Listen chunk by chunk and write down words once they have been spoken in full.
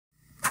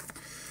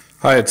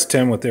Hi, it's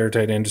Tim with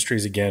Airtight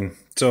Industries again.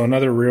 So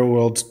another real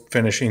world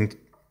finishing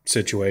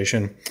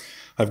situation.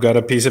 I've got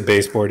a piece of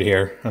baseboard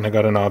here and I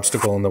got an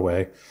obstacle in the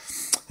way.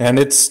 And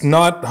it's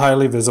not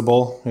highly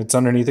visible. It's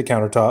underneath the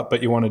countertop,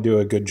 but you want to do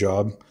a good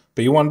job.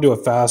 But you want to do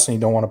it fast and you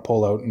don't want to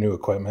pull out new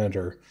equipment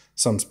or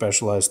some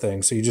specialized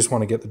thing. So you just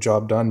want to get the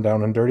job done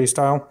down and dirty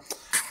style.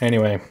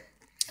 Anyway,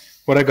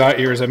 what I got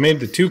here is I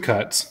made the two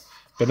cuts,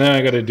 but then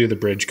I got to do the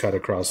bridge cut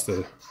across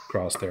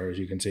there, as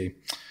you can see.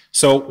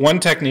 So one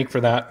technique for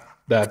that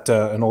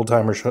an old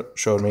timer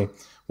showed me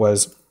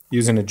was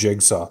using a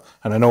jigsaw.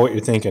 And I know what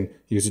you're thinking,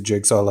 use a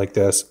jigsaw like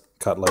this,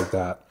 cut like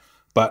that.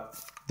 But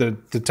the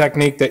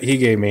technique that he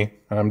gave me,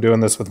 and I'm doing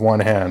this with one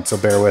hand, so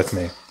bear with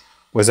me,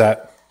 was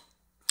that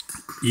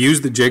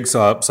use the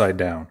jigsaw upside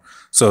down.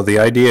 So the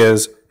idea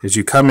is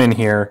you come in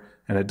here,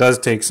 and it does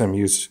take some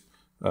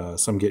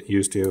get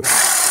used to,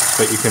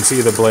 but you can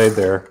see the blade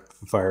there,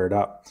 fire it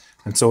up.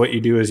 And so what you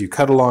do is you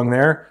cut along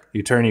there,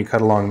 you turn, you cut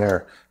along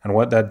there. And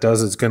what that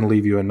does is it's going to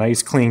leave you a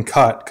nice clean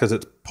cut because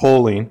it's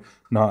pulling,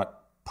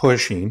 not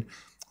pushing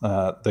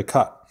the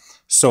cut.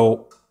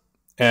 So,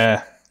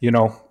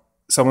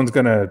 someone's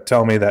going to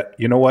tell me that,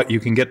 you know what, you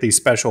can get these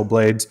special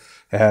blades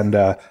and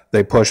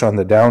they push on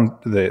the down,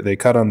 they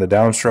cut on the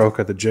downstroke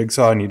of the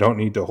jigsaw and you don't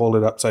need to hold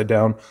it upside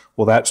down.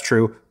 Well, that's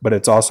true, but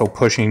it's also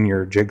pushing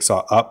your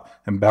jigsaw up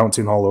and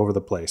bouncing all over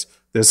the place.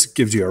 This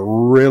gives you a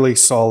really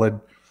solid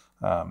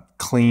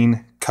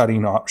clean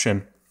cutting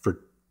option for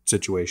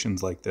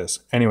situations like this.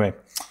 Anyway,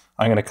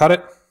 I'm going to cut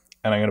it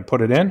and I'm going to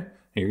put it in.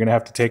 You're going to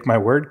have to take my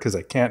word because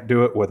I can't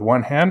do it with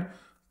one hand,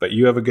 but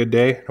you have a good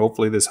day.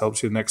 Hopefully this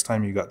helps you next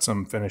time you got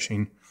some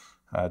finishing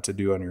to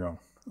do on your own.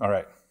 All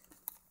right.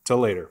 Till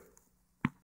later.